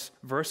the last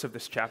verse of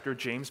this chapter,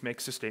 James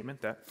makes a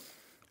statement that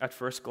at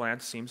first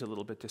glance seems a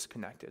little bit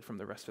disconnected from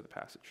the rest of the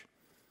passage.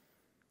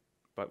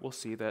 But we'll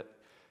see that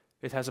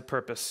it has a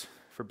purpose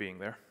for being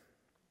there.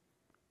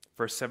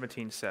 Verse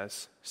 17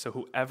 says, "So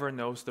whoever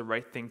knows the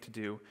right thing to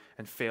do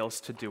and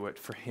fails to do it,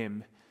 for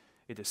him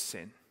it is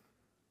sin."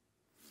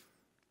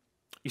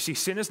 You see,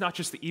 sin is not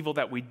just the evil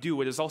that we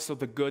do, it is also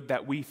the good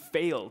that we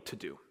fail to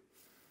do.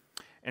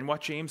 And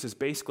what James is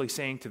basically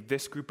saying to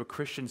this group of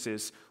Christians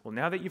is, well,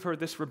 now that you've heard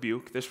this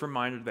rebuke, this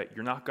reminder that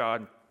you're not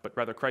God, but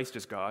rather Christ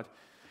is God,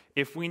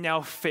 if we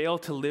now fail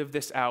to live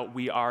this out,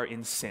 we are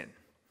in sin.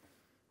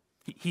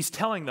 He's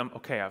telling them,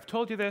 okay, I've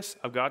told you this,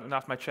 I've gotten it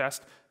off my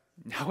chest,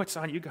 now it's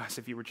on you guys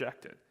if you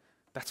reject it.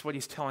 That's what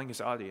he's telling his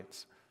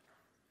audience.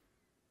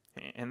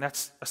 And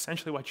that's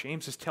essentially what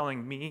James is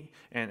telling me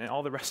and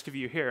all the rest of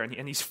you here.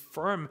 And he's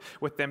firm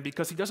with them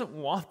because he doesn't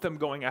want them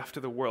going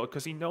after the world,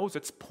 because he knows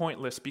it's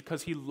pointless,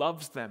 because he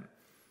loves them.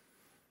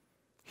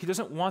 He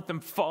doesn't want them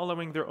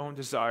following their own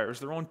desires,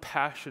 their own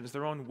passions,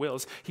 their own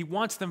wills. He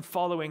wants them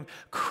following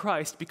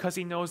Christ because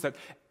he knows that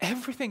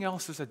everything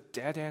else is a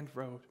dead-end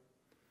road,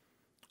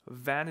 a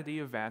vanity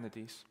of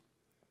vanities.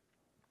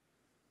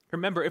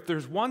 Remember, if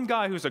there's one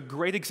guy who's a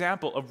great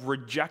example of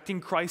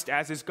rejecting Christ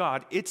as his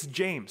God, it's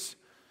James.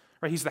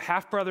 Right? He's the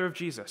half-brother of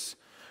Jesus,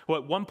 who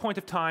at one point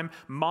of time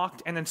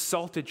mocked and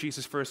insulted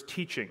Jesus for his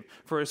teaching,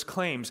 for his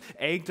claims,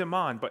 egged him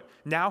on, but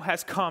now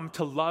has come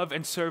to love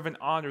and serve and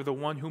honor the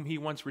one whom he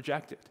once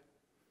rejected.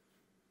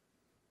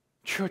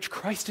 Church,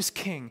 Christ is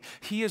King.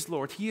 He is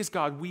Lord. He is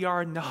God. We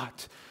are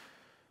not.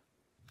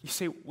 You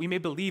say, we may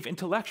believe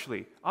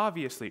intellectually,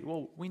 obviously.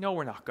 Well, we know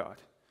we're not God.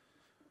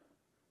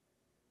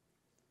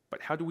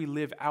 But how do we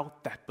live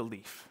out that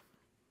belief?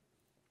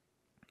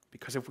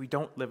 Because if we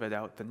don't live it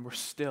out, then we're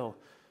still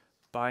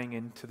buying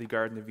into the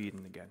Garden of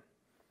Eden again.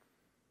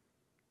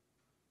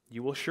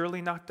 You will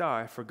surely not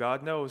die, for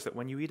God knows that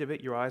when you eat of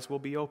it, your eyes will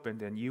be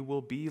opened, and you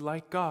will be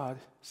like God,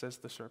 says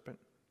the serpent.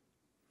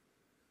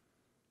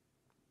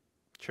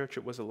 Church,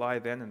 it was a lie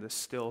then, and is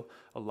still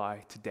a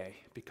lie today,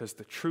 because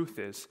the truth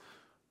is,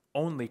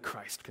 only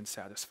Christ can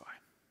satisfy.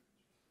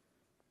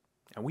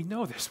 And we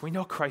know this. We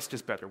know Christ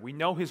is better. We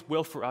know his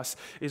will for us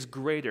is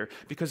greater,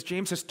 because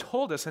James has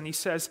told us, and he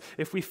says,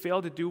 if we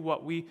fail to do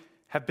what we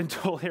have been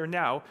told here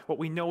now, what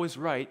we know is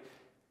right,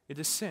 it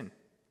is sin.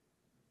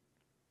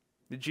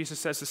 Jesus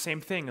says the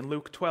same thing in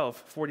Luke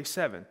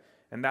 12:47.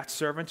 And that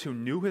servant who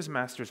knew his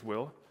master's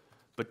will,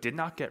 but did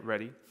not get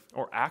ready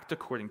or act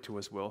according to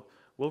his will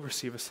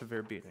receive a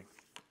severe beating.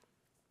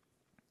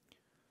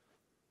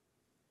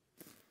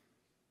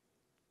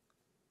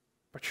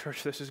 But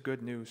church, this is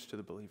good news to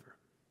the believer,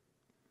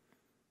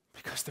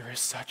 because there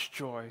is such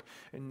joy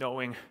in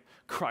knowing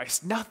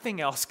Christ. Nothing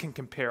else can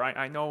compare.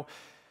 I know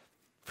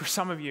for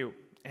some of you,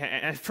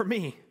 and for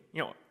me,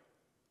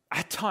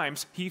 at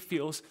times he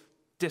feels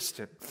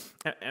distant.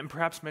 And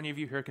perhaps many of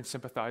you here can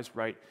sympathize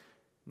right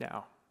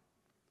now.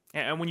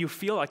 And when you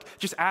feel like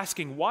just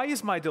asking, why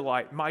is my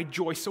delight, my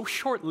joy so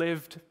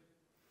short-lived?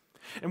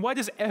 And why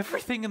does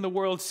everything in the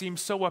world seem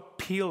so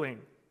appealing?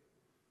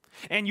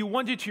 And you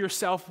wonder to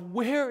yourself,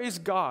 where is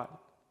God?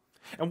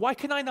 And why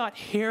can I not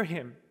hear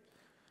him?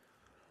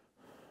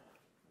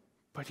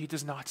 But he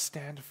does not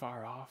stand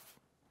far off.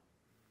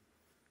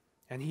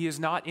 And he is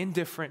not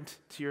indifferent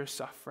to your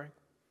suffering.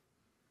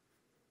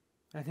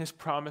 And his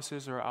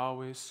promises are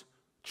always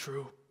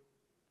true.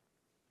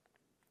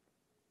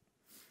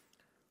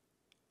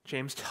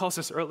 James tells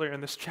us earlier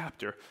in this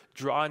chapter,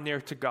 draw near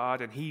to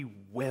God and he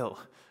will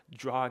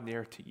draw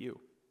near to you.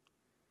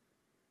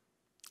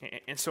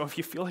 And so if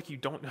you feel like you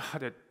don't know how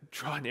to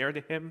draw near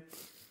to him,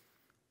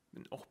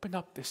 then open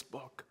up this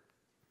book,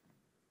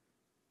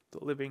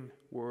 the living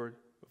Word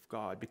of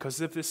God.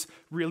 Because if this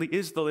really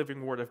is the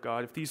living Word of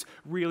God, if these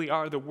really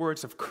are the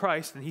words of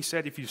Christ, and he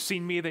said, if you've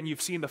seen me, then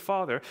you've seen the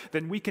Father,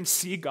 then we can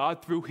see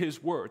God through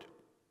his Word.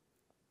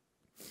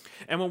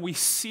 And when we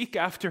seek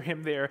after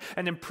him there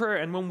and in prayer,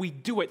 and when we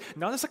do it,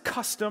 not as a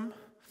custom,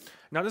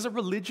 not as a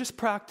religious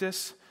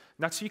practice,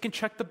 not so you can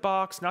check the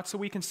box, not so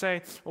we can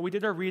say, well, we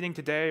did our reading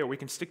today, or we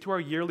can stick to our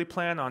yearly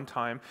plan on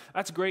time.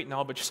 That's great and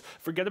all, but just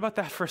forget about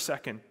that for a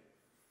second.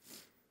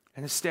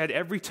 And instead,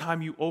 every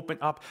time you open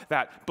up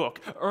that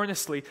book,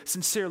 earnestly,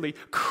 sincerely,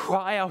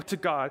 cry out to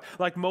God,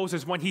 like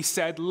Moses when he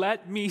said,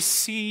 let me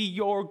see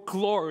your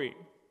glory.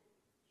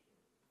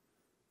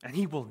 And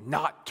he will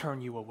not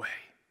turn you away.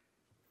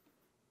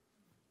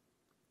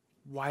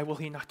 Why will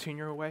he not turn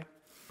you away?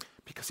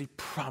 Because he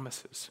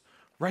promises,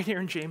 right here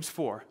in James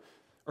 4,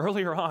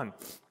 earlier on,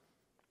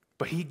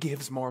 but he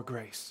gives more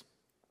grace.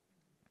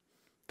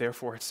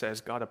 Therefore it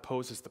says, God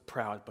opposes the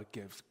proud, but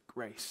gives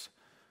grace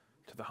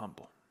to the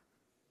humble.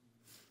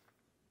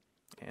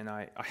 And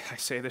I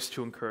say this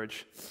to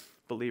encourage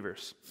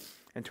believers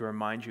and to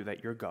remind you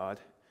that your God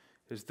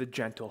is the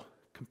gentle,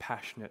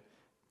 compassionate,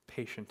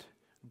 patient,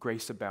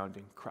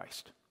 grace-abounding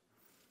Christ.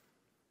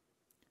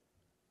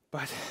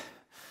 But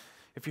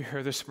if you're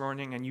here this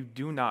morning and you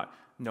do not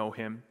know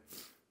him,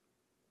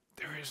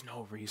 there is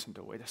no reason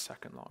to wait a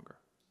second longer,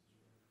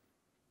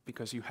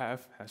 because you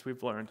have, as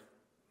we've learned,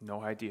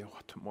 no idea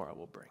what tomorrow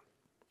will bring.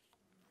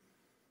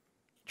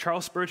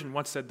 Charles Spurgeon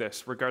once said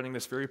this regarding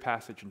this very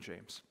passage in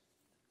James.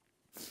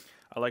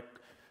 I like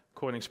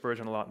quoting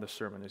Spurgeon a lot in this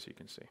sermon, as you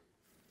can see.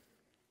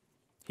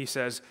 He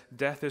says,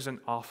 death is an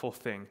awful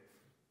thing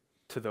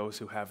to those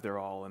who have their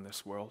all in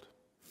this world.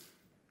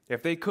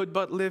 If they could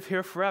but live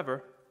here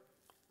forever,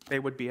 they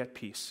would be at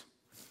peace.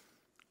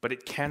 But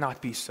it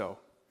cannot be so.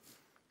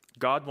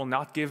 God will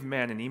not give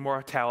men an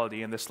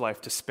immortality in this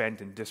life to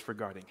spend in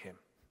disregarding him.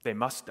 They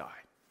must die.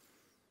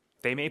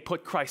 They may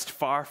put Christ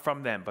far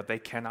from them, but they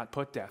cannot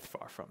put death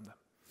far from them.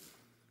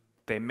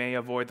 They may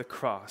avoid the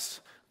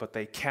cross, but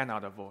they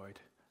cannot avoid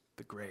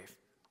the grave.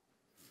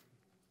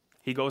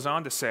 He goes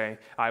on to say,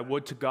 I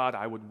would to God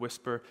I would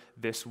whisper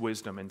this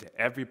wisdom into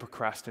every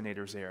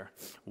procrastinator's ear.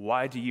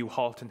 Why do you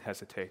halt and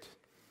hesitate?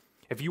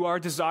 If you are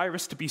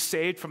desirous to be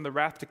saved from the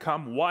wrath to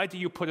come, why do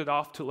you put it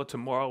off till a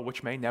tomorrow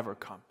which may never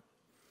come?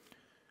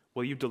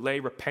 Will you delay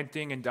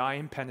repenting and die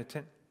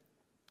impenitent?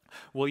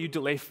 Will you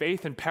delay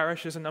faith and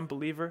perish as an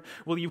unbeliever?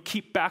 Will you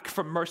keep back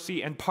from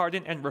mercy and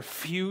pardon and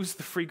refuse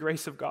the free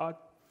grace of God?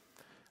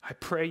 I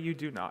pray you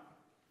do not.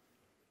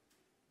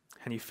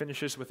 And he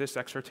finishes with this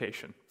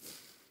exhortation.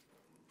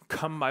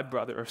 Come, my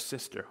brother or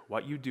sister,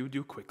 what you do,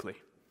 do quickly.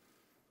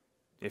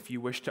 If you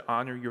wish to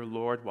honor your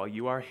Lord while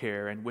you are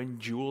here and win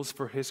jewels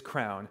for his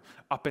crown,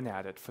 up and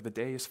at it, for the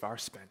day is far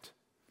spent.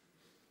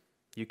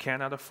 You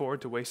cannot afford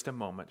to waste a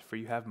moment, for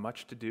you have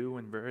much to do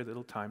and very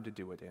little time to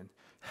do it in.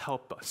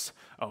 Help us,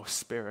 O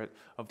Spirit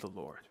of the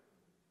Lord.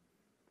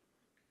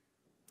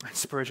 And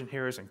Spurgeon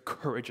here is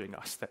encouraging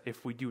us that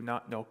if we do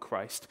not know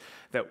Christ,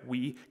 that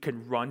we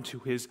can run to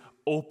his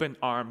open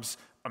arms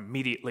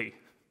immediately,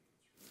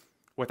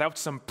 without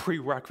some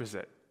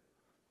prerequisite,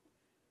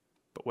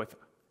 but with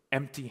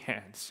empty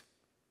hands.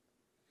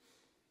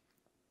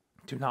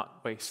 Do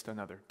not waste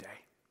another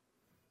day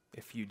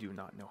if you do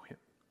not know him.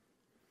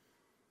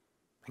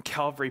 And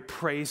Calvary,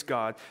 praise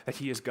God that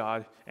he is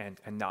God and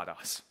not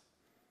us.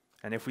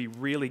 And if we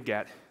really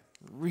get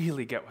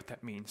what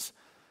that means,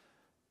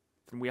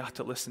 then we ought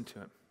to listen to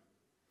him.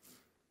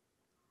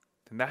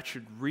 Then that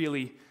should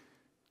really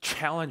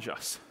challenge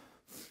us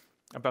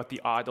about the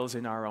idols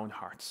in our own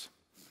hearts.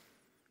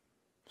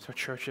 So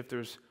church, if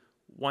there's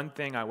one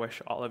thing I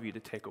wish all of you to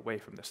take away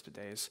from this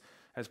today is,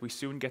 as we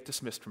soon get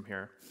dismissed from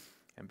here,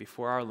 and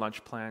before our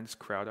lunch plans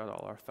crowd out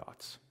all our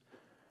thoughts,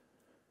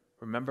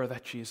 remember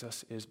that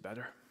Jesus is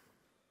better.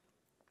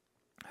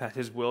 That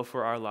his will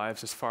for our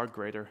lives is far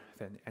greater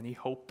than any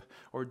hope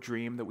or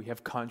dream that we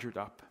have conjured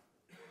up.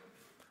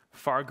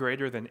 Far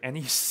greater than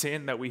any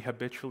sin that we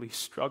habitually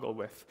struggle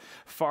with.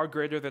 Far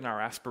greater than our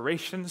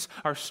aspirations,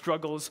 our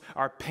struggles,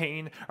 our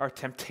pain, our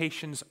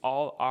temptations,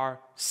 all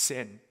our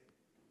sin.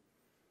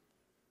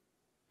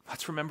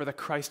 Let's remember that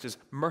Christ is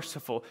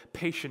merciful,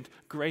 patient,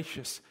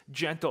 gracious,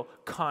 gentle,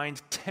 kind,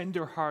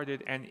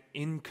 tender-hearted, and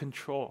in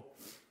control.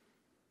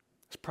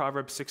 As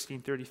Proverbs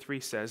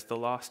 16:33 says, the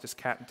lot is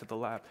cast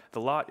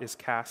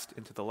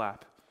into the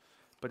lap,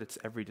 but its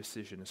every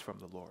decision is from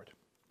the Lord.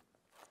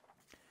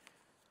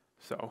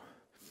 So,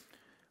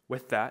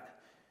 with that,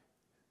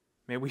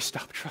 may we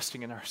stop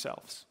trusting in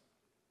ourselves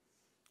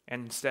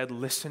and instead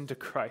listen to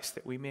Christ,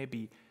 that we may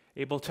be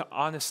able to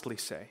honestly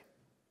say,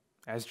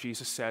 as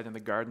Jesus said in the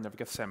Garden of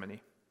Gethsemane,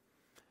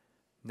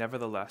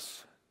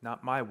 nevertheless,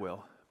 not my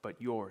will,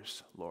 but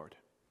yours, Lord,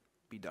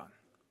 be done.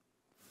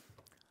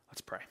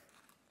 Let's pray.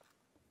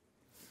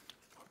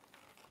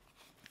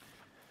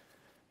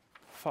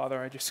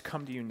 Father, I just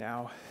come to you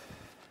now,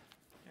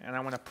 and I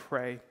want to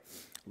pray,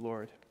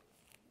 Lord,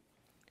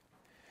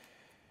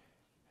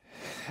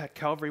 that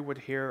Calvary would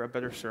hear a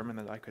better sermon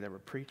than I could ever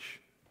preach,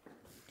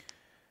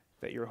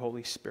 that your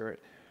Holy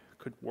Spirit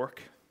could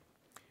work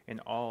in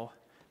all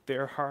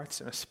their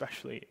hearts, and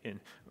especially in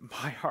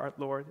my heart,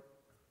 Lord,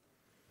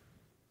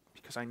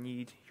 because I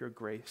need your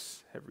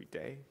grace every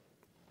day.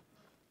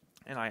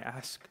 And I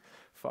ask,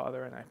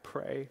 Father, and I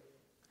pray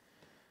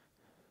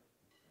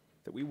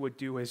that we would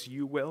do as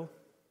you will,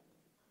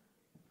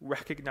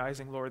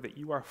 recognizing, Lord, that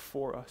you are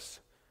for us,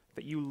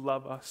 that you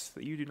love us,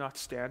 that you do not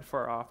stand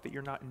far off, that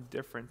you're not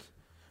indifferent,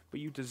 but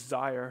you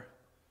desire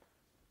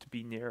to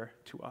be near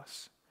to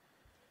us.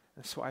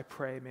 And so I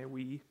pray, may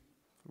we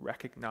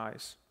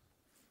recognize,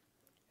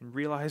 and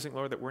realizing,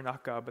 Lord, that we're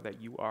not God, but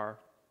that you are,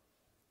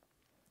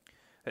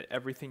 that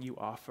everything you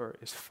offer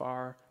is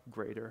far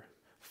greater,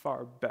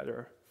 far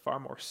better, far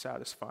more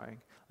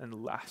satisfying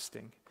and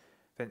lasting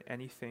than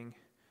anything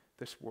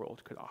this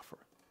world could offer.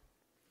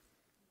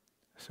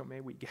 So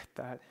may we get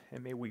that,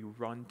 and may we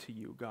run to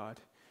you, God,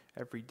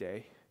 every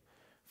day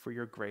for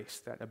your grace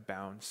that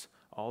abounds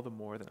all the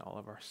more than all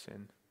of our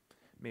sin.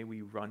 May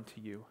we run to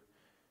you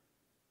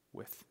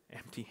with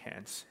empty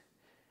hands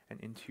and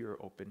into your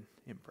open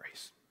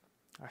embrace.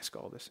 I ask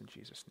all this in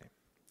Jesus'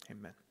 name.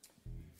 Amen.